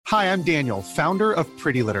Hi, I'm Daniel, founder of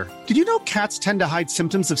Pretty Litter. Did you know cats tend to hide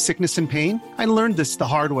symptoms of sickness and pain? I learned this the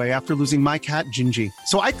hard way after losing my cat, Gingy.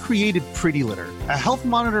 So I created Pretty Litter, a health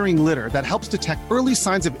monitoring litter that helps detect early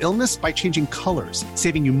signs of illness by changing colors,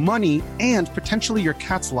 saving you money and potentially your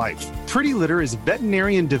cat's life. Pretty Litter is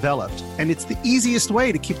veterinarian developed, and it's the easiest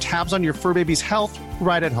way to keep tabs on your fur baby's health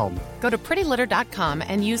right at home. Go to prettylitter.com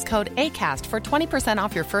and use code ACAST for 20%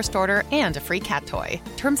 off your first order and a free cat toy.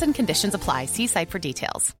 Terms and conditions apply. See site for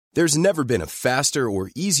details. There's never been a faster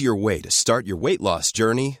or easier way to start your weight loss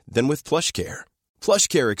journey than with PlushCare.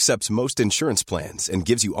 PlushCare accepts most insurance plans and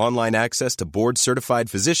gives you online access to board-certified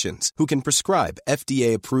physicians who can prescribe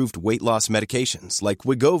FDA-approved weight loss medications like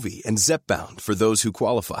Wegovy and Zepbound for those who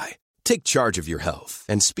qualify. Take charge of your health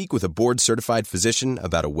and speak with a board-certified physician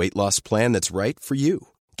about a weight loss plan that's right for you.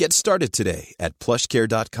 Get started today at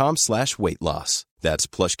plushcare.com/weight loss. That's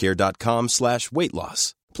plushcare.com/weight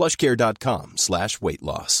loss. plushcare.com/weight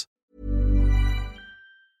loss.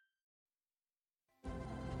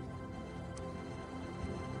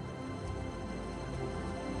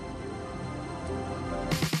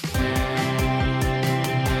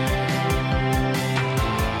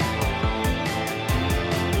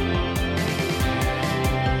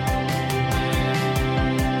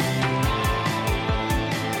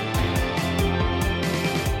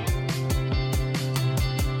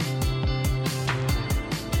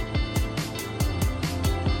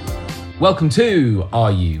 Welcome to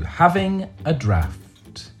Are You Having a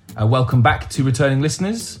Draft? Welcome back to returning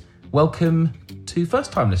listeners. Welcome to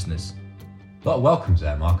first-time listeners. A lot of welcomes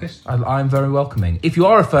there, Marcus. I'm very welcoming. If you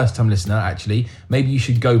are a first-time listener, actually, maybe you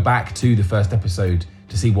should go back to the first episode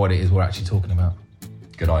to see what it is we're actually talking about.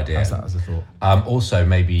 Good idea. How's that as a thought? Also,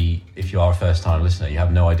 maybe if you are a first-time listener, you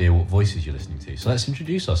have no idea what voices you're listening to. So let's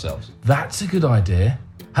introduce ourselves. That's a good idea.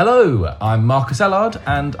 Hello, I'm Marcus Ellard,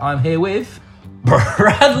 and I'm here with...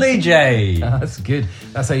 Bradley J. That's good.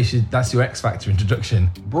 That's how you should. That's your X Factor introduction.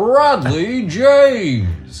 Bradley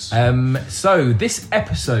James. So this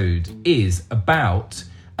episode is about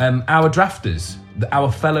our drafters,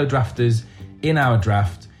 our fellow drafters in our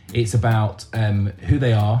draft. It's about who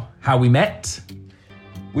they are, how we met.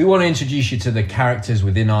 We want to introduce you to the characters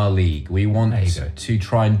within our league. We want to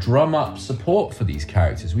try and drum up support for these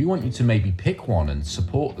characters. We want you to maybe pick one and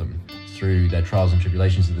support them through their trials and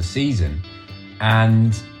tribulations of the season.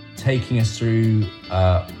 And taking us through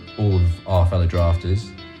all of our fellow drafters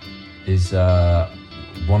is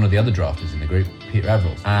one of the other drafters in the group, Peter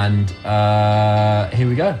Everill. And here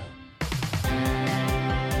we go.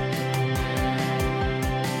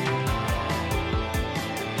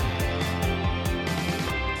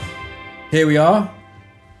 Here we are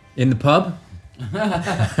in the pub.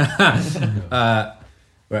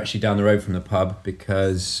 We're actually down the road from the pub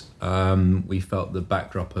because we felt the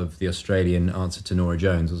backdrop of the Australian answer to Norah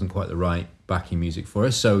Jones wasn't quite the right backing music for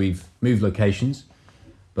us, so we've moved locations.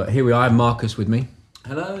 But here we are, I have Marcus with me.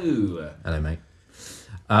 Hello. Hello, mate.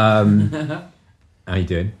 How you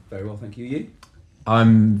doing? Very well, thank you. You?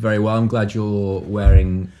 I'm very well. I'm glad you're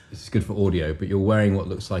wearing, this is good for audio, but you're wearing what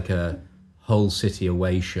looks like a Hull City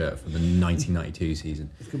away shirt from the 1992 season.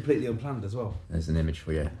 It's completely unplanned as well. There's an image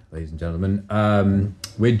for you, ladies and gentlemen.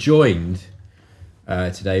 We're joined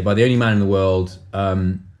today by the only man in the world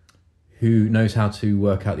who knows how to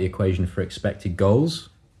work out the equation for expected goals,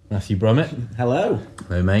 Matthew Brummett. Hello.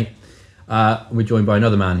 Hello, mate. We're joined by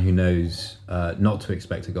another man who knows not to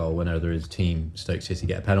expect a goal whenever his team, Stoke City,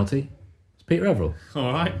 get a penalty. It's Peter Everill.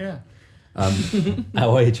 All right, yeah.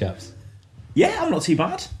 How are you, chaps? Yeah, I'm not too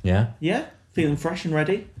bad. Yeah? Yeah, feeling fresh and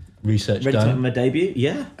ready. Research Ready to have done? my debut,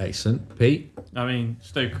 yeah. Excellent. Pete? I mean,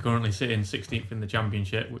 Stoke are currently sitting 16th in the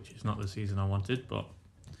Championship, which is not the season I wanted, but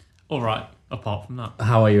all right, apart from that.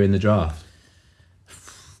 How are you in the draft?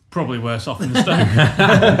 Probably worse off than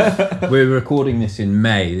Stoke. We're recording this in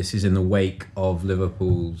May. This is in the wake of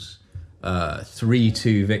Liverpool's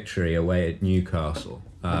 3-2 victory away at Newcastle.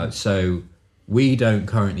 So we don't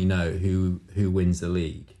currently know who wins the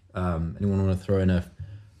league. Anyone want to throw in a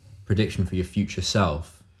prediction for your future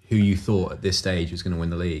self? Who you thought at this stage was going to win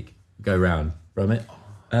the league? Go round. Brummett?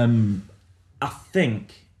 I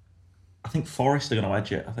think Forest are going to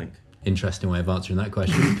edge it, I think. Interesting way of answering that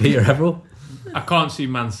question. Peter Everill? I can't see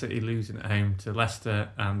Man City losing at home to Leicester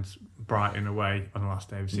and Brighton away on the last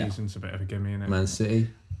day of the season. It's a bit of a gimme, isn't it? Man City?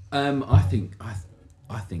 I think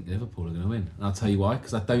Liverpool are going to win. And I'll tell you why,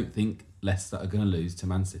 because I don't think Leicester are going to lose to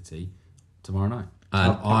Man City tomorrow night.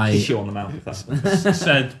 And I'll kiss you on the mouth if that's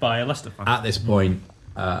said by a Leicester fan. At this point,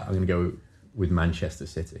 I'm going to go with Manchester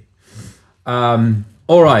City.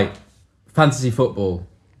 All right, fantasy football.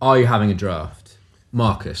 Are you having a draft?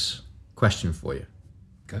 Marcus, question for you.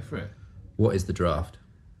 Go for it. What is the draft?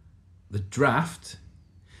 The draft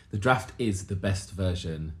is the best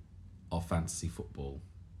version of fantasy football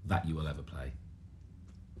that you will ever play.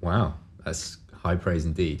 Wow, that's high praise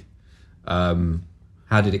indeed.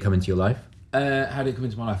 How did it come into your life? How did it come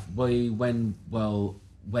into my life? When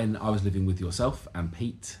I was living with yourself and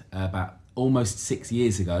Pete about almost 6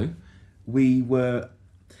 years ago,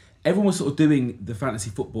 everyone was sort of doing the fantasy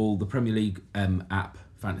football, the Premier League app,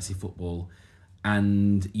 fantasy football,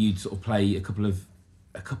 and you'd sort of play a couple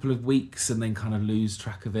of weeks and then kind of lose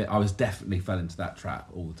track of it. I was definitely fell into that trap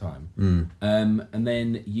all the time. And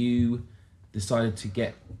then you decided to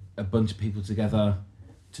get a bunch of people together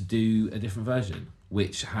to do a different version,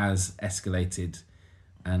 which has escalated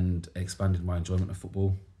and expanded my enjoyment of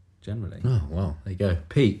football generally. Oh, well, there you go.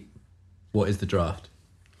 Pete, what is the draft?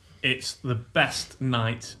 It's the best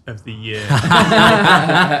night of the year.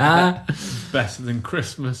 Better than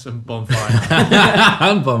Christmas and Bonfire.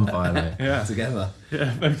 And Bonfire, mate. Yeah. Together.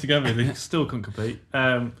 Yeah, both together. They still couldn't compete.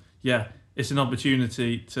 Yeah, it's an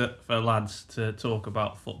opportunity for lads to talk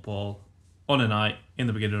about football on a night in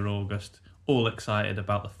the beginning of August, all excited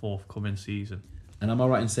about the forthcoming season. And am I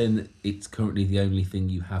right in saying that it's currently the only thing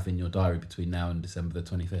you have in your diary between now and December the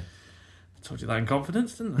 25th? I told you that in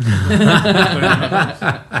confidence, didn't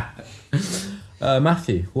I?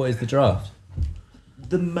 Matthew, what is the draft?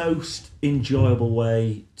 The most enjoyable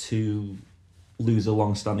way to lose a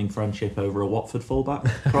long-standing friendship over a Watford fullback,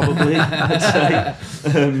 probably, I'd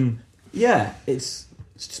say. Yeah, it's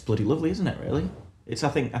just bloody lovely, isn't it, really? It's I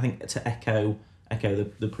think to echo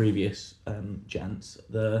the previous gents,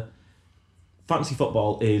 the fantasy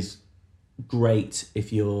football is great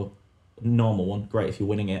if you're normal one, great if you're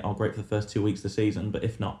winning it, or great for the first 2 weeks of the season, but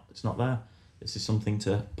if not, it's not there. This is something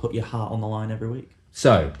to put your heart on the line every week.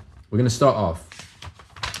 So, we're going to start off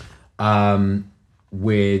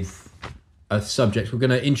with a subject. We're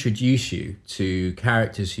going to introduce you to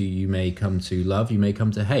characters who you may come to love, you may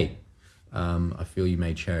come to hate. I feel you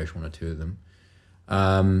may cherish one or two of them.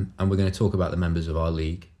 And we're going to talk about the members of our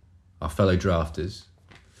league, our fellow drafters,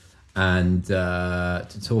 and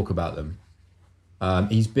to talk about them.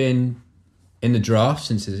 He's been in the draft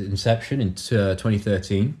since its inception in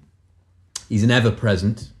 2013. He's an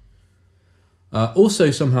ever-present.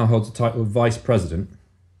 Also somehow holds the title of Vice President.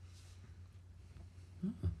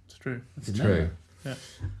 It's true. It's true. Yeah.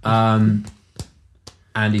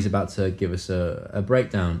 And he's about to give us a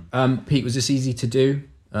breakdown. Pete, was this easy to do?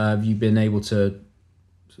 Have you been able to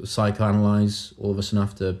sort of psychoanalyse all of us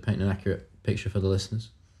enough to paint an accurate picture for the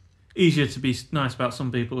listeners? Easier to be nice about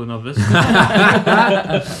some people than others. All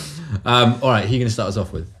right, who are you going to start us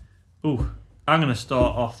off with? Ooh, I'm going to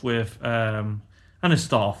start off with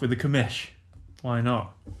the commish. Why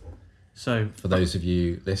not? So, for those of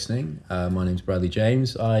you listening, my name's Bradley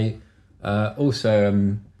James. I also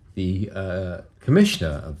am the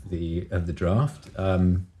commissioner of the draft,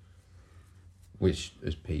 which,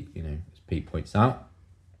 as Pete points out.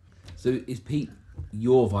 So is Pete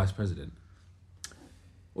your vice president?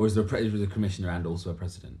 Or is there a commissioner and also a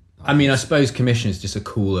president? I mean, I suppose commissioner is just a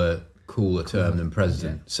cooler term than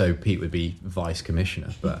president. Yeah. So Pete would be vice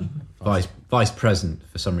commissioner, but vice president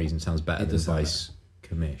for some reason sounds better than vice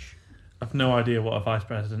commish. I've no idea what a vice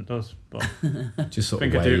president does, but just sort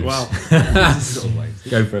think of I do it well. Sort of waves.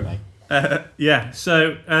 Go for it, mate. Yeah.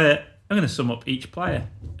 So I'm going to sum up each player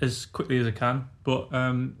as quickly as I can, but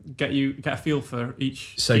get a feel for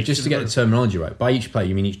each. So each just to get the terminology right, by each player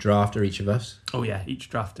you mean each drafter, each of us? Oh yeah, each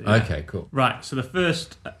drafter. Yeah. Okay, cool. Right. So the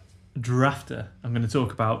first drafter I'm going to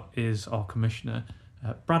talk about is our commissioner,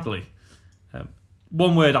 Bradley.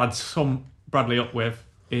 One word I'd sum Bradley up with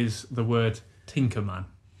is the word Tinkerman.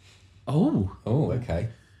 Oh, okay.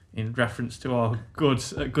 In reference to our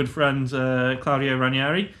good friend Claudio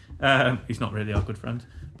Ranieri. He's not really our good friend,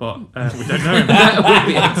 but we don't know him.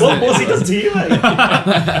 What's he done to you, mate?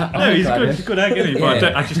 No, he's good egg, isn't he?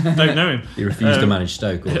 But I just don't know him. He refused to manage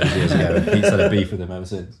Stoke all those years ago, and Pete's had a beef with him ever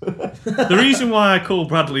since. The reason why I call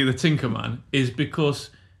Bradley the Tinkerman is because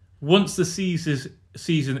once the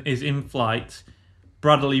season is in flight,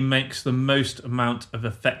 Bradley makes the most amount of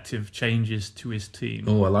effective changes to his team.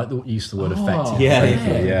 Oh, I like the use of the word effective.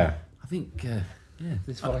 Yeah. I think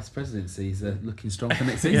this vice presidency is looking strong for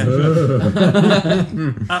next season.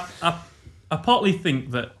 I partly think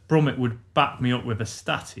that Brummett would back me up with a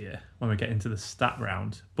stat here when we get into the stat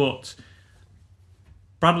round, but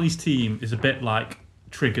Bradley's team is a bit like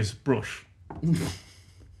Trigger's brush.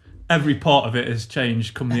 Every part of it has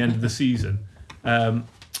changed come the end of the season.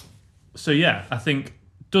 So yeah, I think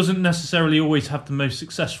doesn't necessarily always have the most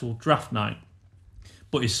successful draft night,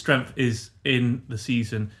 but his strength is in the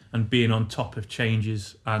season and being on top of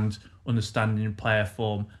changes and understanding player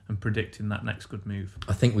form and predicting that next good move.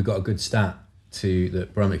 I think we've got a good stat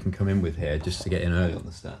that Brummet can come in with here, just to get in early on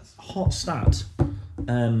the stats. Hot stat.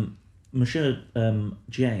 Monsieur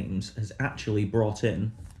James has actually brought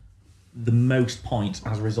in the most points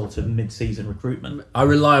as a result of mid-season recruitment. I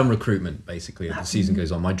rely on recruitment, basically, as the season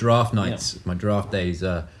goes on. My draft nights, my draft days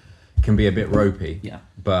can be a bit ropey,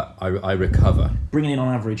 but I recover. Bringing in,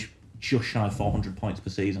 on average, just shy of 400 points per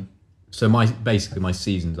season. So my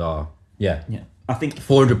seasons are, I think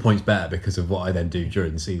 400 points better because of what I then do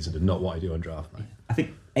during the season and not what I do on draft night. I think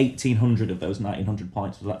 1,800 of those 1,900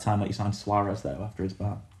 points was that time that you signed Suarez, though, after his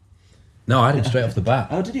bat. No, I had him straight off the bat.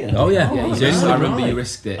 Oh, did you? Oh, yeah. Yeah, He's I remember you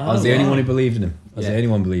risked it. I was the only one who believed in him. I was the only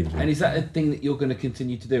one who believed in him. And is that a thing that you're going to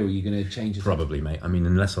continue to do, or are you going to change it? Probably, mate. I mean,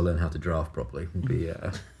 unless I learn how to draft properly,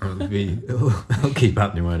 it'll keep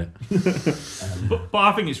happening, won't it? But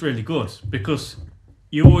I think it's really good because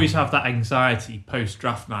you always have that anxiety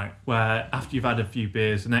post-draft night where after you've had a few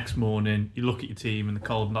beers, the next morning you look at your team in the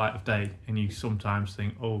cold light of day and you sometimes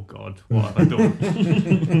think, oh God, what have I done?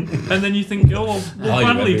 And then you think,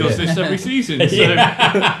 Bradley does this every season. So.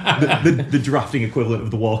 the drafting equivalent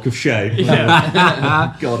of the walk of shame.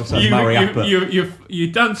 Yeah. God, I've said Mariappa.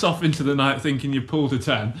 You dance off into the night thinking you pulled a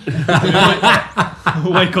 10.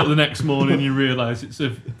 Wake up the next morning and you realise it's a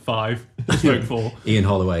 5. Stroke 4. Ian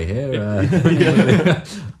Holloway here.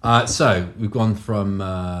 So we've gone from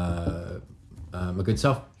my good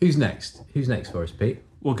self. Who's next? Who's next for us, Pete?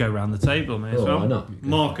 We'll go round the table, mate. As well. Why not?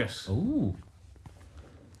 Marcus. Ooh.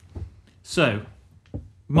 So,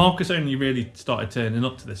 Marcus only really started turning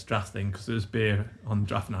up to this draft thing because there was beer on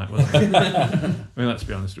draft night, wasn't it? I mean, let's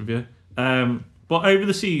be honest with you. But over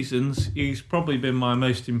the seasons, he's probably been my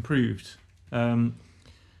most improved.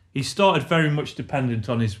 He started very much dependent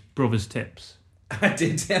on his brother's tips. I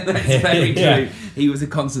did, yeah, that's very true. He was a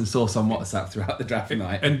constant source on WhatsApp throughout the draft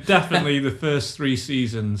night. And definitely the first 3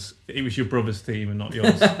 seasons, it was your brother's team and not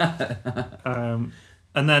yours.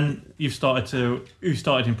 And then you've started to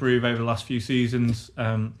improve over the last few seasons.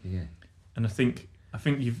 And I think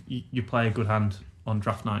you play a good hand on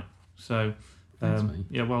draft night. So, Thanks,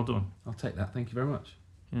 well done. I'll take that. Thank you very much.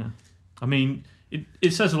 Yeah. I mean,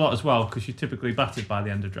 it says a lot as well because you're typically battered by the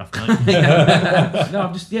end of draft night.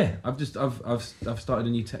 No, I've started a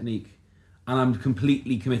new technique, and I'm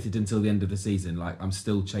completely committed until the end of the season. Like, I'm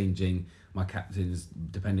still changing my captains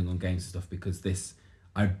depending on games and stuff because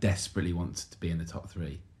I desperately want to be in the top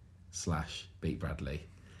 3 / beat Bradley.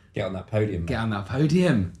 Get on that podium. Get on that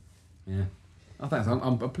podium. Yeah. Oh, thanks.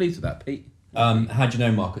 I'm pleased with that, Pete. How do you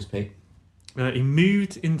know Marcus, Pete? He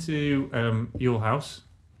moved into your house.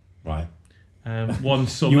 Right. One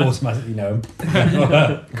summer. You automatically know him.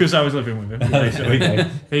 Because I was living with him. Basically.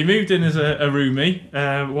 He moved in as a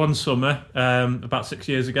roomie one summer, about 6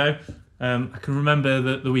 years ago. I can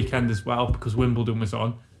remember the weekend as well because Wimbledon was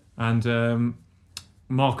on. And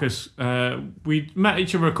Marcus, we met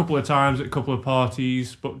each other a couple of times at a couple of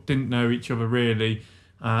parties, but didn't know each other really.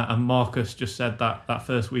 And Marcus just said that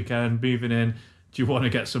first weekend, moving in, do you want to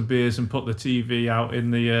get some beers and put the TV out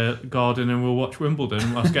in the garden and we'll watch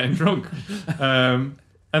Wimbledon whilst getting drunk? And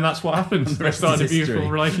that's what happened. We started a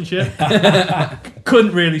beautiful relationship.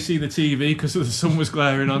 Couldn't really see the TV because the sun was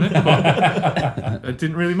glaring on it, but it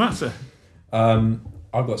didn't really matter. I've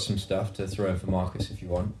got some stuff to throw in for Marcus if you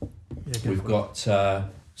want. Yeah, we've got...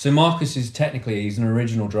 so Marcus is technically, he's an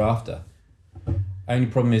original drafter. Only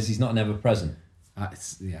problem is he's not an ever-present. I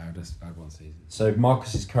had one season. So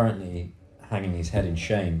Marcus is currently hanging his head in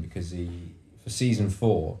shame because for season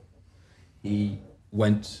 4, he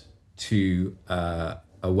went to a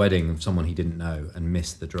wedding of someone he didn't know and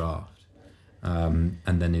missed the draft. And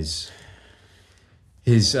then his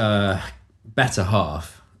better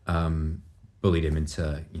half bullied him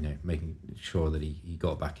into making sure that he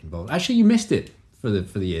got back involved. Actually, you missed it for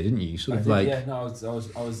the year, didn't you? I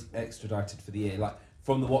was extradited for the year, like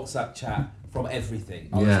from the WhatsApp chat. From everything.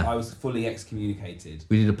 I was fully excommunicated.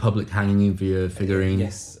 We did a public hanging of your figurine.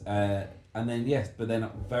 Yes. And then, but then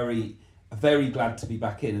I'm very, very glad to be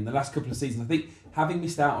back in. And the last couple of seasons, I think, having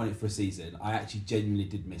missed out on it for a season, I actually genuinely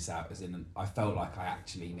did miss out. As in, I felt like I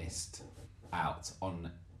actually missed out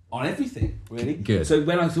on everything, really. Good. So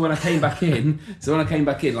when I came back in,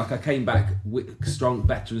 like I came back strong,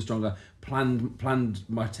 better and stronger, planned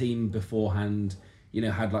my team beforehand,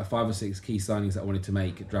 had like 5 or 6 key signings that I wanted to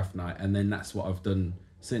make at draft night, and then that's what I've done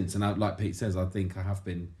since. And like Pete says, I think I have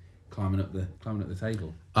been climbing up the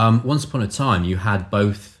table. Once upon a time, you had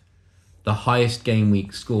both the highest game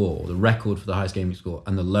week score, the record for the highest game week score,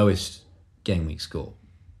 and the lowest game week score.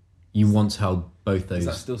 You once held both those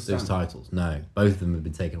titles. No, both of them have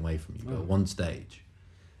been taken away from you. But at one stage,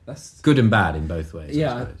 that's good and bad in both ways.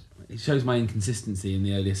 Yeah, It shows my inconsistency in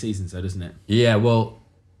the earlier seasons, though, doesn't it? Yeah, well,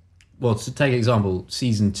 to take an example,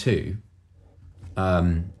 season 2,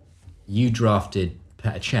 you drafted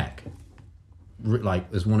Petr Cech,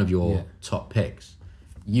 as one of your top picks.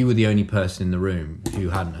 You were the only person in the room who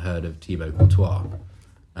hadn't heard of Thibaut Courtois,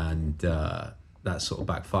 and that sort of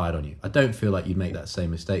backfired on you. I don't feel like you'd make that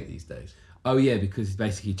same mistake these days. Oh yeah, because he's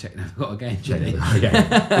basically never got a game.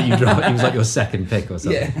 But you dropped. He was like your second pick or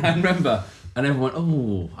something. Yeah, I remember. And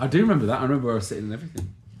everyone, I do remember that. I remember where I was sitting and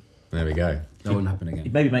everything. There we go. That won't happen again.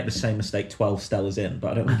 You'd maybe make the same mistake 12 Stellas in,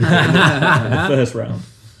 but I don't think you did in the first round.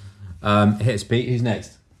 Hits Pete. Who's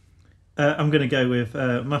next? I'm going to go with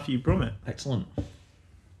Matthew Brummett. Excellent.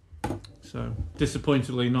 So,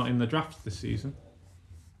 disappointingly not in the draft this season.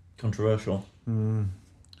 Controversial.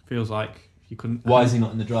 Feels like he couldn't... Why is he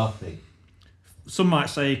not in the draft, Pete? Some might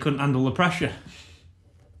say he couldn't handle the pressure.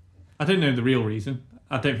 I don't know the real reason.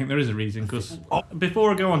 I don't think there is a reason, because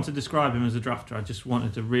before I go on to describe him as a drafter, I just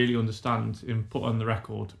wanted to really understand and put on the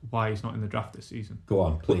record why he's not in the draft this season. Go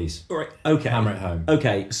on, please. All right. Okay. Hammer it home.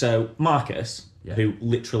 Okay, so Marcus, who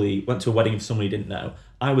literally went to a wedding of someone he didn't know,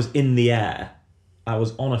 I was in the air. I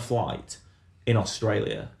was on a flight in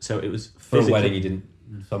Australia, so it was physically... For a wedding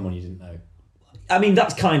someone you didn't know. I mean,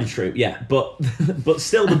 that's kind of true, yeah, but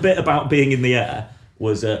still the bit about being in the air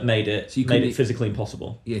was made it physically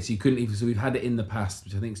impossible. Yes, you couldn't even. So we've had it in the past,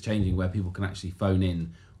 which I think is changing, where people can actually phone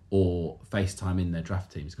in or FaceTime in their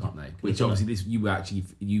draft teams, can't they? Which obviously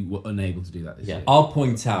you were unable to do that this year. I'll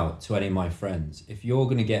point out to any of my friends, if you're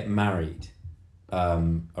going to get married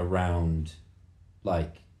around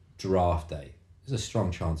like draft day, there's a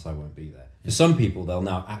strong chance I won't be there. For some people, they'll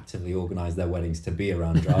now actively organise their weddings to be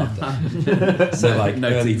around draft day. So like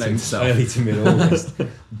early to mid-August.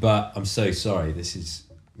 But I'm so sorry. This is,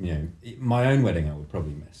 my own wedding I would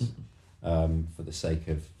probably miss for the sake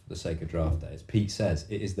of draft day. As Pete says,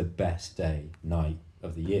 it is the best night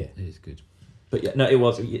of the year. It is good. But yeah, no, it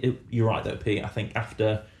was. You're right though, Pete. I think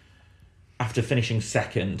after finishing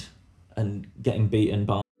second and getting beaten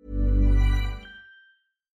by...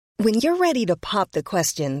 When you're ready to pop the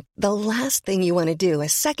question, the last thing you want to do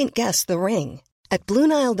is second-guess the ring. At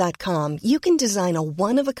BlueNile.com, you can design a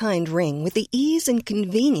one-of-a-kind ring with the ease and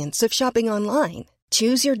convenience of shopping online.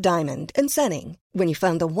 Choose your diamond and setting. When you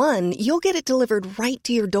find the one, you'll get it delivered right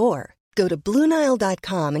to your door. Go to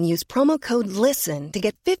BlueNile.com and use promo code LISTEN to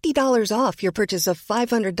get $50 off your purchase of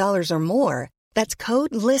 $500 or more. That's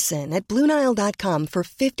code LISTEN at BlueNile.com for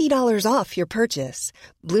 $50 off your purchase.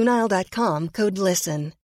 BlueNile.com, code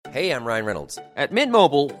LISTEN. Hey, I'm Ryan Reynolds. At Mint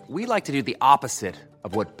Mobile, we like to do the opposite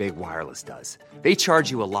of what Big Wireless does. They charge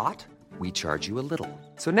you a lot, we charge you a little.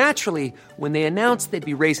 So naturally, when they announced they'd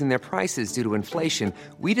be raising their prices due to inflation,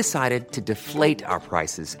 we decided to deflate our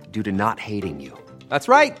prices due to not hating you. That's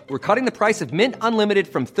right. We're cutting the price of Mint Unlimited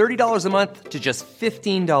from $30 a month to just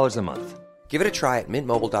 $15 a month. Give it a try at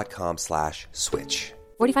mintmobile.com/switch.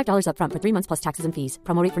 $45 up front for 3 months plus taxes and fees.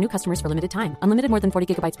 Promo rate for new customers for limited time. Unlimited more than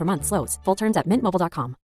 40 gigabytes per month. Slows full terms at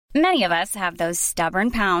mintmobile.com. Many of us have those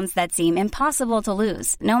stubborn pounds that seem impossible to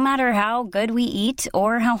lose, no matter how good we eat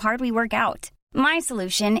or how hard we work out. My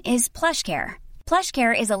solution is PlushCare.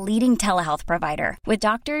 PlushCare is a leading telehealth provider with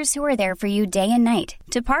doctors who are there for you day and night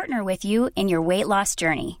to partner with you in your weight loss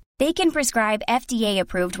journey. They can prescribe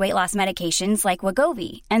FDA-approved weight loss medications like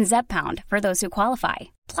Wegovy and Zepbound for those who qualify.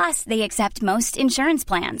 Plus, they accept most insurance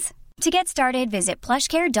plans. To get started, visit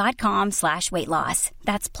plushcare.com/weightloss.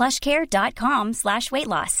 That's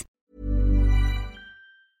plushcare.com/weightloss.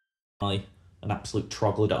 An absolute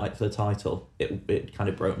troglodyte for the title. It kind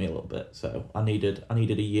of broke me a little bit. So I needed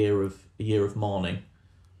a year of mourning.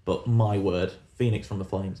 But my word, Phoenix from the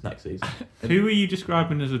Flames next season. Who are you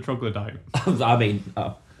describing as a troglodyte? I mean,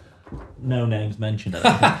 no names mentioned.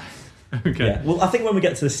 Okay. Yeah. Well, I think when we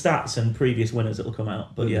get to the stats and previous winners, it'll come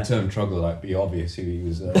out. But the term troglodyte be obvious who he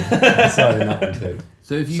was signing up to.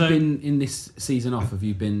 So have you been in this season off? Have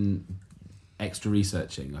you been extra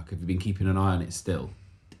researching? Like, have you been keeping an eye on it still?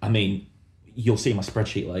 I mean, you'll see my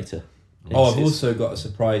spreadsheet later. I've also got a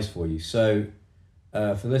surprise for you. So,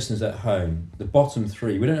 for listeners at home, the bottom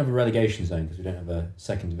three, we don't have a relegation zone because we don't have a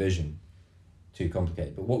second division. Too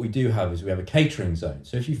complicated. But what we do have is we have a catering zone.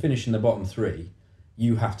 So if you finish in the bottom three,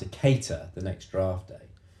 you have to cater the next draft day.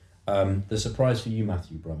 The surprise for you,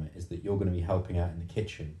 Matthew Brummett, is that you're going to be helping out in the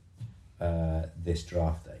kitchen this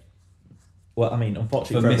draft day. Well, I mean,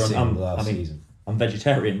 unfortunately for everyone, season. I'm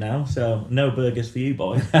vegetarian now, so no burgers for you,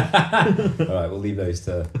 boy. All right, we'll leave those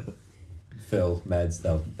to Phil, Meds.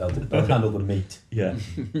 They'll handle the meat. Yeah,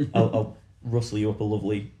 I'll rustle you up a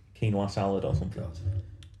lovely quinoa salad or something. God.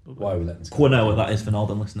 Why are we letting this quinoa, that is for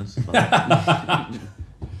northern listeners.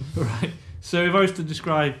 Right. So if I was to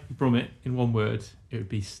describe Brummett in one word, it would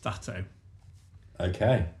be stato.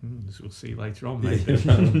 Okay. As we'll see later on, maybe.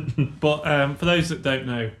 But for those that don't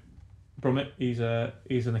know, Brummett, he's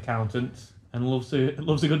an accountant and loves a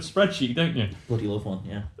good spreadsheet, don't you? Bloody love one,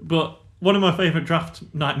 yeah. But one of my favourite draft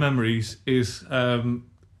night memories is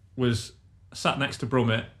was sat next to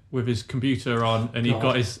Brummett with his computer on, and he'd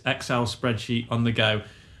got his Excel spreadsheet on the go.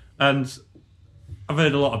 And I've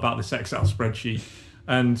heard a lot about this Excel spreadsheet,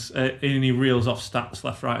 and he reels off stats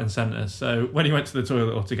left, right, and centre. So when he went to the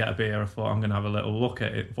toilet or to get a beer, I thought I'm going to have a little look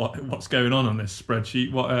at it. What's going on this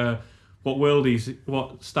spreadsheet? What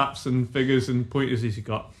stats and figures and pointers has he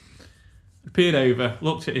got? I peered over,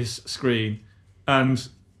 looked at his screen, and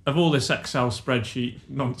of all this Excel spreadsheet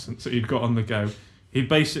nonsense that he'd got on the go, he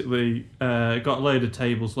basically got a load of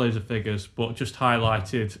tables, loads of figures, but just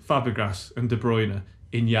highlighted Fabregas and De Bruyne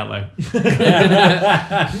in yellow.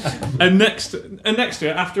 and next to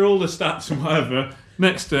it, after all the stats and whatever,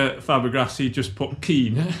 next to Fabregas, he just put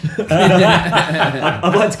Keane.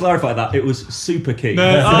 I'd like to clarify that it was super Keane.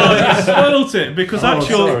 No, I spoilt it because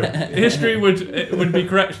history would be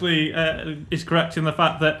is correct in the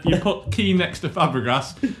fact that you put Keane next to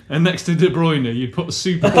Fabregas and next to De Bruyne, you'd put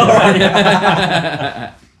super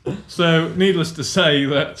Keane. So, needless to say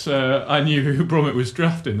that I knew who Brummett was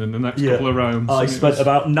drafting in the next couple of rounds. I spent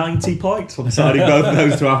about 90 points on deciding both of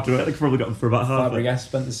those two after it. I probably got them for about half. Fabregas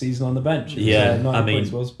spent the season on the bench.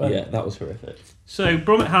 Points well spent. Yeah, that was horrific. So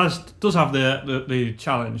Brummett does have the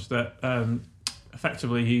challenge that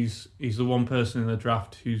effectively he's the one person in the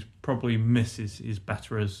draft who's probably is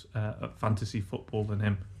better at fantasy football than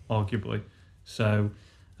him, arguably. So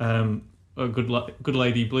a good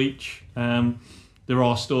lady Bleach. There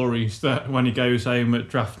are stories that when he goes home at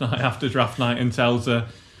draft night after draft night and tells her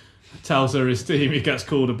his team, he gets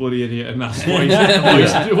called a bloody idiot, and that's what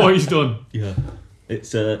he's done. Yeah,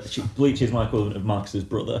 it's Bleach is my equivalent of Marcus's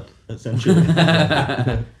brother, essentially.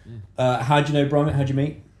 How do you know Brummett? How do you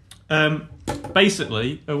meet?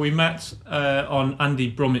 Basically, we met on Andy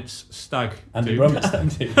Brummett's stag. Andy Brummett's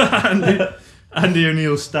stag do. Andy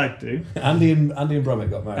O'Neill's stag do. Andy and Brummett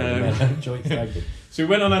got married. Joint stag do. So we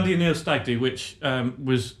went on Andy O'Neill's stag do, which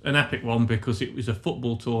was an epic one because it was a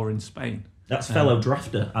football tour in Spain. That's fellow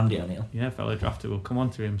drafter Andy O'Neill. Yeah, fellow drafter. We'll come on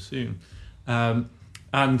to him soon. And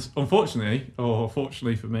unfortunately, or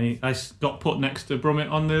fortunately for me, I got put next to Brummett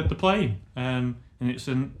on the plane. And it's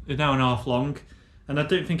an hour and a half long. And I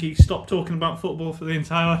don't think he stopped talking about football for the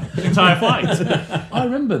entire flight. I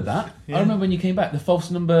remember that. Yeah. I remember when you came back, the false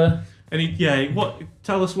number... And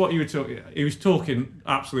tell us what you were talking. He was talking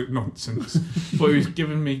absolute nonsense, but he was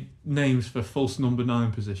giving me names for false number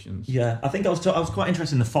 9 positions. Yeah, I think I was quite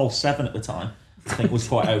interested in the false 7 at the time. I think it was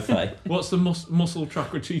quite au fait. What's the muscle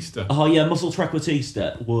trequartista? Oh yeah, muscle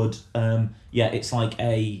trequartista would. It's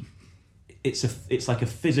like a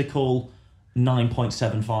physical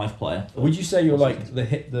 9.75 player. Would you say you're like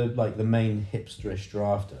the main hipsterish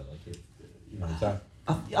drafter? Is that?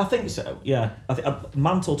 I think so, yeah. I think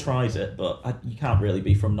Mantle tries it, but you can't really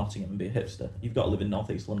be from Nottingham and be a hipster. You've got to live in North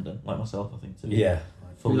East London, like myself, I think, to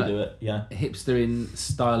fully do it. Yeah, a hipster in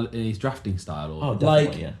style, in his drafting style, or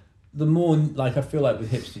definitely, yeah. The more I feel like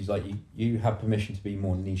with hipsters, you have permission to be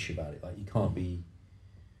more niche about it. Like you can't be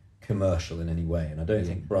commercial in any way, and I don't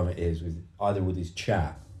think Brummett is with his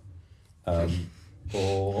chat,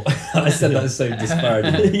 or I said that so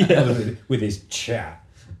disparaging. With his chat.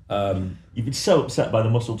 You've been so upset by the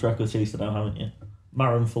muscle trequartista now, haven't you?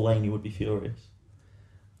 Marouane Fellaini would be furious.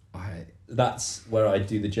 That's where I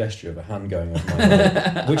do the gesture of a hand going over my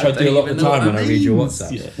head, which I do a lot of the time when I read your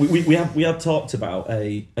WhatsApp. Yeah. We have talked about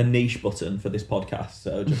a niche button for this podcast,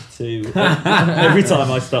 so just to every time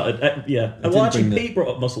I started, Well, actually, Pete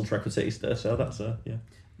brought up muscle trequartista, so that's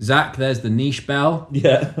Zach, there's the niche bell.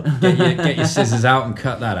 Yeah, get your scissors out and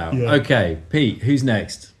cut that out. Yeah. Okay, Pete, who's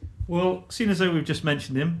next? Well, seeing as though we've just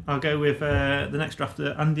mentioned him, I'll go with the next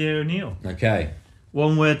drafter, Andy O'Neill. Okay.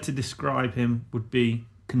 One word to describe him would be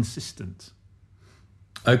consistent.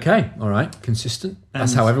 Okay, all right, consistent.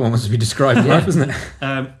 That's how everyone wants to be described in life, isn't it?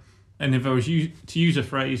 And if I was to use a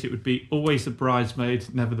phrase, it would be always the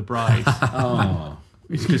bridesmaid, never the bride.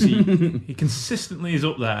 Because he consistently is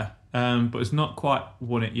up there, but has not quite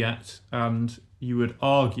won it yet. And you would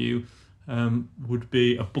argue... would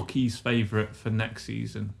be a bookie's favourite for next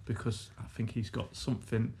season because I think he's got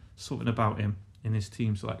something about him in his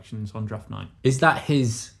team selections on draft night. Is that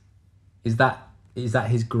his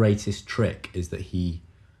greatest trick? Is that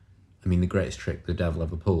the greatest trick the devil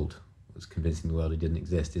ever pulled was convincing the world he didn't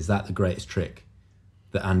exist. Is that the greatest trick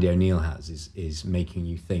that Andy O'Neill has? Is making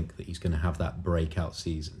you think that he's going to have that breakout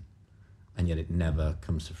season, and yet it never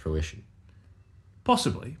comes to fruition?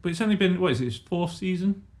 Possibly, but it's only been, what is it, his 4th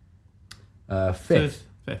season? 5th.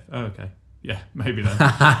 5th. Oh, okay. Yeah, maybe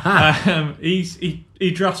then.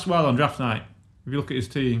 He drafts well on draft night. If you look at his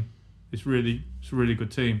team, it's a really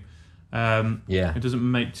good team. He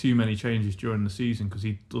doesn't make too many changes during the season because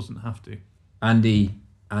he doesn't have to. Andy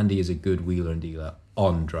is a good wheeler and dealer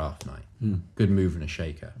on draft night. Good mover and a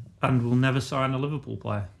shaker. And will never sign a Liverpool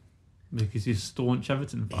player because he's a staunch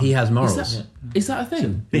Everton fan. He has morals. Is that a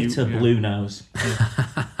thing? Bitter blue nose.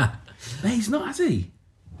 No, he's not, has he?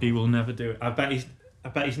 He will never do it. I bet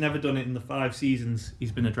he's never done it in the 5 seasons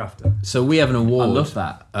he's been a drafter. So we have an award. I love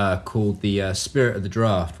that. Called the Spirit of the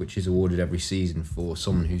Draft, which is awarded every season for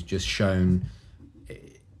someone who's just shown.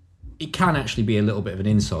 It can actually be a little bit of an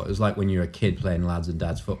insult. It was like when you're a kid playing lads and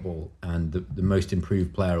dads football, and the most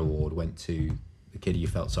improved player award went to the kid you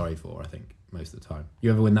felt sorry for. I think most of the time. You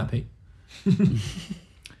ever win that, Pete?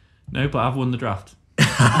 No, but I've won the draft.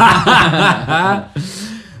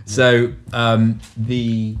 So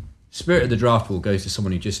the Spirit of the Draft will goes to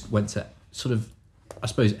someone who just went to sort of, I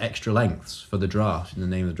suppose, extra lengths for the draft in the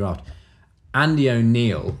name of the draft. Andy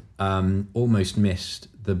O'Neill almost missed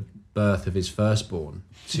the birth of his firstborn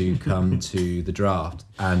to come to the draft,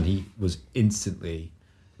 and he was instantly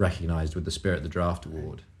recognised with the Spirit of the Draft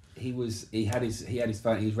award. He had his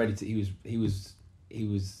phone. He was ready to. He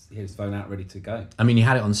had his phone out ready to go. I mean, he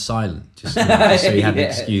had it on silent, just so he had an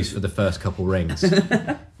excuse for the first couple rings.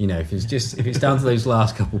 You know, if it's down to those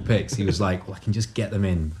last couple picks, he was like, well, I can just get them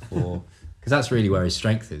in before, because that's really where his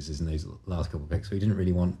strength is in those last couple picks. So he didn't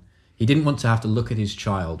want to have to look at his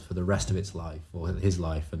child for the rest of its life or his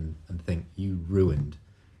life and think, you ruined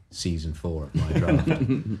season 4 of my draft,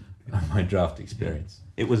 of my draft experience.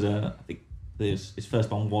 It was I think his first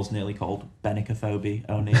one was nearly called Benicophobia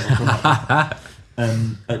O'Neill.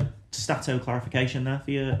 Stato clarification there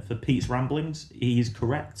for Pete's ramblings. He's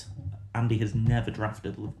correct. Andy has never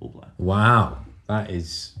drafted a Liverpool player. Wow, I'd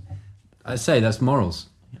say that's morals.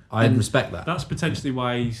 I respect that. That's potentially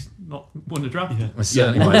why he's not won a draft. Yeah.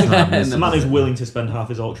 Certainly why he's not having this. The man is willing to spend half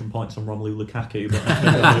his auction points on Romelu Lukaku, but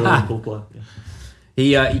never a Liverpool player.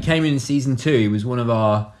 Yeah. He came in season 2. He was one of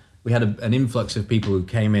our. We had an influx of people who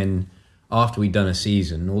came in after we'd done a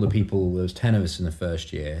season. All the people, there was 10 of us in the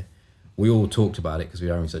first year. We all talked about it because we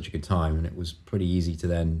were having such a good time, and it was pretty easy to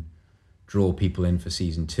then draw people in for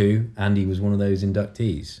season 2. Andy was one of those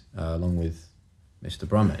inductees, along with Mr.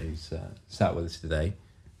 Brummett, who's sat with us today.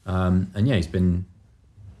 And yeah, he's been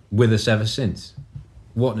with us ever since.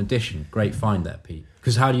 What an addition. Great find there, Pete.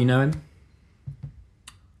 Because how do you know him?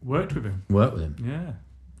 Worked with him. Yeah.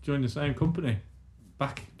 Joined the same company.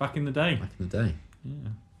 Back in the day. Yeah.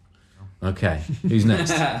 Okay, who's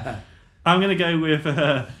next? I'm going to go with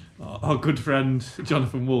our good friend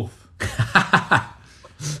Jonathan Wolfe.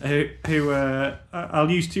 who I'll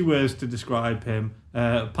use 2 words to describe him.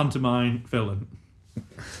 Pantomime villain.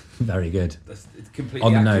 Very good. It's completely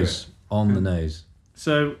on the accurate. nose. On the nose.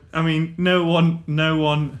 So, I mean, no one,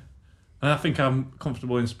 and I think I'm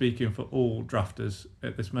comfortable in speaking for all drafters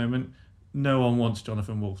at this moment, no one wants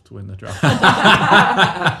Jonathan Wolfe to win the draft.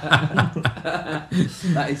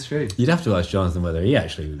 That is true. You'd have to ask Jonathan whether he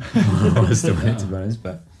actually wants to win it, to be honest.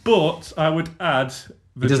 But I would add...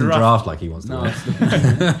 He doesn't draft like he wants to win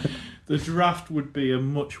it. The draft would be a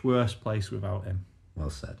much worse place without him. Well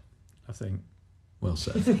said. I think. Well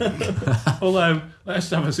said. Although, let's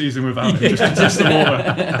have a season without him just to test the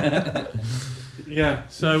water. Yeah,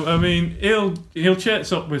 so I mean, he'll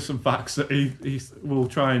chase up with some facts that he will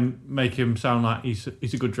try and make him sound like he's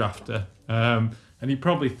a good drafter, and he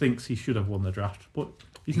probably thinks he should have won the draft, but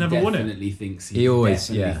he's never won it. He thinks he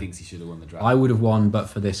thinks he should have won the draft. I would have won, but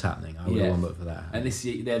for this happening. I would have won, but for that. And this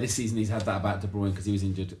season he's had that about De Bruyne because he was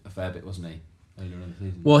injured a fair bit, wasn't he? Earlier in the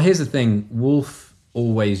season. Well, here's the thing: Wolf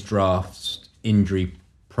always drafts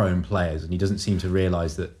injury-prone players, and he doesn't seem to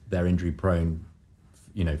realise that they're injury-prone.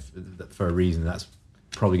 You know, for a reason that's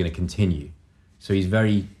probably going to continue. So he's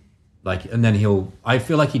very and then I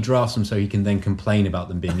feel like he drafts them so he can then complain about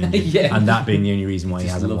them being injured, and that being the only reason why he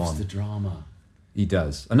hasn't won. He loves the drama. He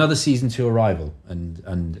does. Another season 2 arrival,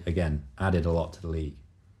 and again added a lot to the league.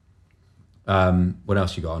 What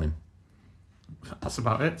else you got on him? That's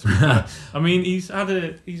about it. I mean, he's had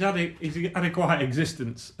a quiet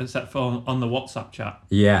existence except for on the WhatsApp chat.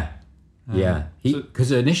 Yeah. Yeah,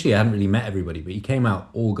 because initially I hadn't really met everybody, but he came out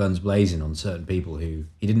all guns blazing on certain people who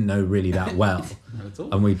he didn't know really that well. Not at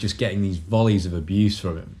all. And we're just getting these volleys of abuse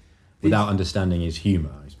from him without understanding his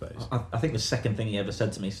humour, I suppose. I think the second thing he ever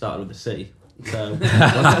said to me started with a C. So,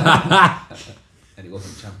 and he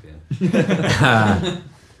wasn't champion.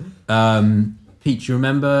 Pete, do you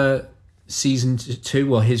remember season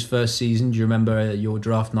 2, or his first season? Do you remember your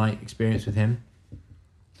draft night experience with him?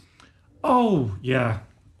 Oh, yeah.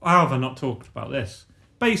 How have I not talked about this?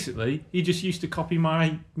 Basically, he just used to copy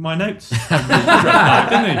my notes.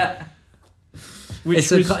 Didn't he?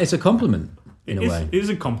 Which it's a compliment in a way. It is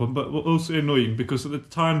a compliment, but also annoying because at the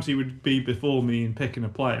times he would be before me in picking a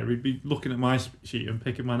player, he'd be looking at my sheet and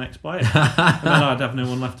picking my next player. And then I'd have no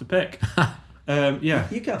one left to pick. Yeah.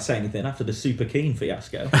 You can't say anything after the super keen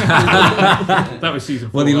fiasco. That was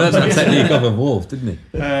season 4. Well, he learned that technique of Wolf, didn't he?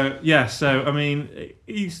 Yeah, so, I mean,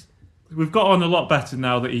 we've got on a lot better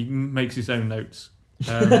now that he makes his own notes.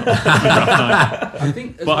 I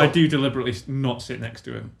think, but I do deliberately not sit next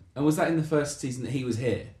to him. And was that in the first season that he was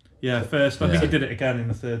here? Yeah, first. I think he did it again in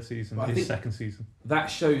the third season, his second season. That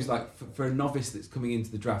shows, like, for a novice that's coming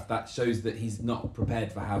into the draft, that shows that he's not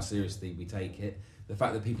prepared for how seriously we take it. The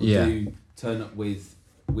fact that people do turn up with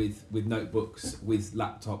notebooks, with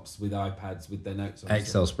laptops, with iPads, with their notes on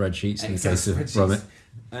Excel spreadsheets in the case of Bromett.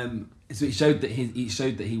 So it showed that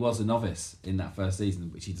he was a novice in that first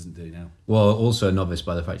season, which he doesn't do now. Well, also a novice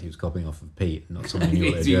by the fact he was copying off of Pete, not someone who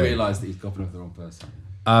knew what He realised that he's copying off the wrong person.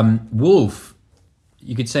 Wolf,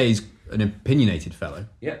 you could say he's an opinionated fellow.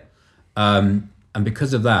 Yeah. And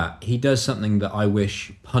because of that, he does something that I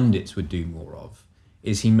wish pundits would do more of,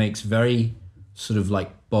 is he makes very sort of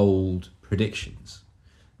like bold predictions.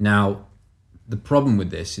 Now, the problem with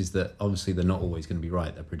this is that obviously they're not always going to be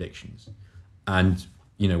right, they're predictions. And,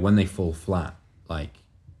 you know, when they fall flat, like,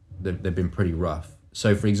 they've been pretty rough.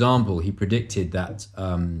 So, for example, he predicted that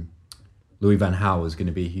Louis van Gaal was going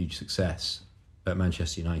to be a huge success at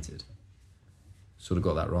Manchester United. Sort of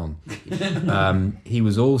got that wrong. He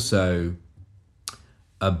was also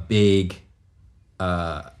a big...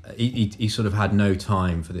 He sort of had no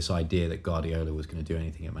time for this idea that Guardiola was going to do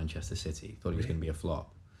anything at Manchester City. He thought he was going to be a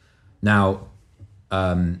flop. Now,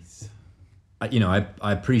 I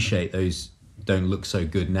appreciate those don't look so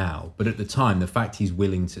good now, but at the time, the fact he's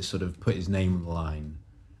willing to sort of put his name on the line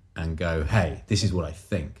and go, hey, this is what I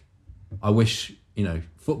think. I wish,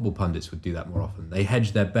 football pundits would do that more often. They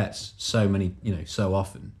hedge their bets so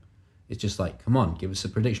often. It's just like, come on, give us a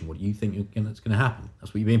prediction. What do you think that's going to happen?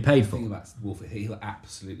 That's what you're being paid for. The thing about Wolf, he'll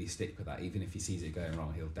absolutely stick with that. Even if he sees it going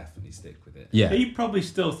wrong, he'll definitely stick with it. Yeah. He probably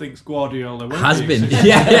still thinks Guardiola has been.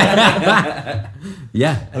 Yeah.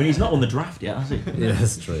 Yeah. I mean, he's not won the draft yet, has he? Yeah,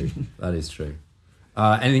 that's true. That is true.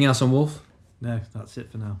 Anything else on Wolf? No, that's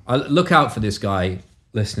it for now. Look out for this guy,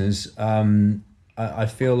 listeners. I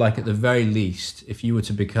feel like at the very least, if you were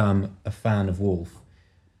to become a fan of Wolf,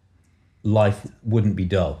 life wouldn't be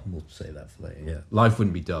dull. We'll say that for later. Yeah, life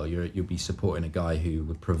wouldn't be dull. You'll be supporting a guy who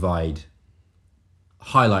would provide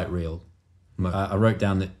highlight reel. I wrote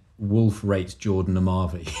down that Wolf rates Jordan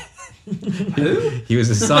Amavi. Who? He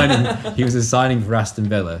was a signing for Aston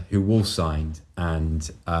Villa, who Wolf signed, and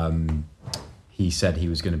he said he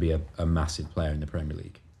was going to be a massive player in the Premier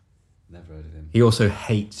League. Never heard of him. He also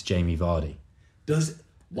hates Jamie Vardy.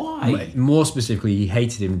 Why? More specifically, he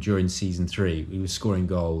hated him during season 3. He was scoring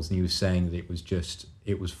goals and he was saying that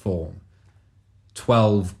it was form.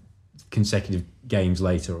 12 consecutive games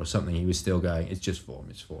later or something, he was still going, it's just form,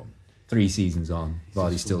 it's form. 3 seasons on,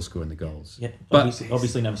 Vardy's still scoring the goals. Yeah, but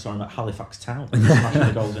obviously never saw him at Halifax Town smashing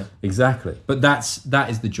the goals in. Exactly. But that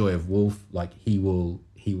is the joy of Wolf. Like, he will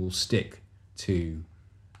stick to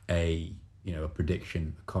a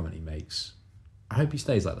prediction, a comment he makes. I hope he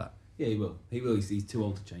stays like that. Yeah, he will. He will. He's too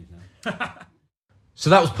old to change now. So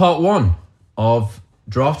that was part 1 of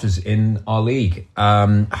drafters in our league.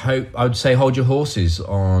 I would say hold your horses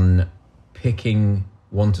on picking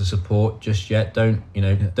one to support just yet. Don't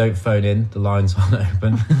phone in. The lines aren't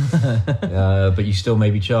open, but you still may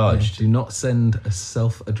be charged. Do not send a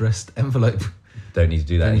self-addressed envelope. Don't need to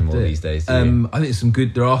do that anymore these days. Do you? I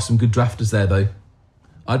think there are some good drafters there though.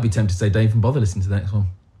 I'd be tempted to say don't even bother listening to the next one.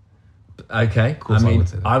 Okay, I'm going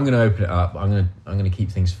to open it up. I'm going to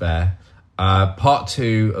keep things fair. Part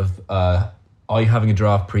 2 of are you having a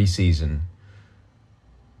draft pre-season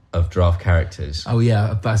of draft characters? Oh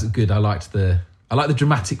yeah, that's good. I like the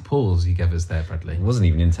dramatic pause you gave us there, Bradley. It wasn't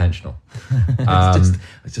even intentional.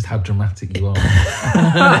 It's just how dramatic you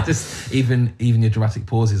are. Just even your dramatic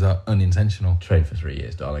pauses are unintentional. Trained for 3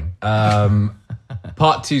 years, darling. Part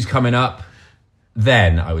 2's coming up.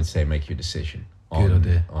 Then I would say make your decision. Good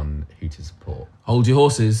idea. On who to support. Hold your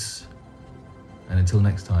horses. And until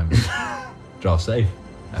next time. Draft safe.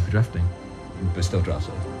 Happy drafting. But still draft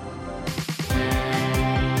safe.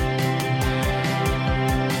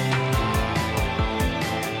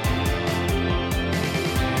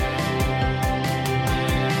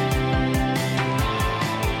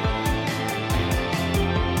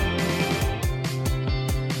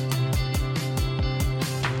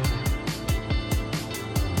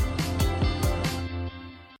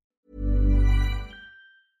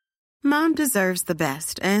 Mom deserves the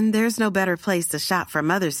best, and there's no better place to shop for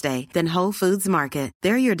Mother's Day than Whole Foods Market.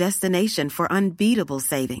 They're your destination for unbeatable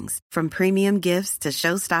savings, from premium gifts to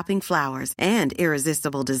show-stopping flowers and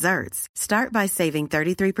irresistible desserts. Start by saving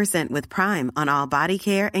 33% with Prime on all body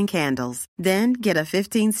care and candles. Then get a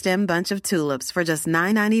 15-stem bunch of tulips for just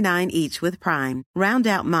 $9.99 each with Prime. Round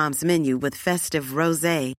out Mom's menu with festive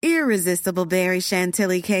rosé, irresistible berry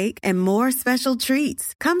chantilly cake, and more special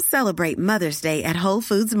treats. Come celebrate Mother's Day at Whole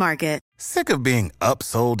Foods Market. Sick of being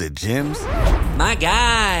upsold at gyms? My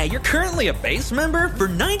guy, you're currently a base member? For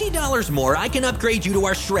 $90 more, I can upgrade you to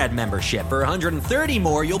our Shred membership. For $130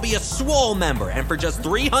 more, you'll be a Swole member. And for just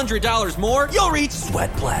 $300 more, you'll reach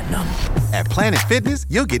Sweat Platinum. At Planet Fitness,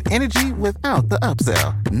 you'll get energy without the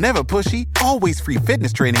upsell. Never pushy, always free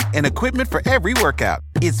fitness training and equipment for every workout.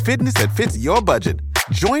 It's fitness that fits your budget.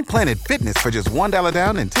 Join Planet Fitness for just $1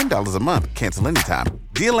 down and $10 a month. Cancel anytime.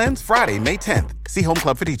 Deal ends Friday, May 10th. See Home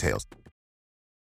Club for details.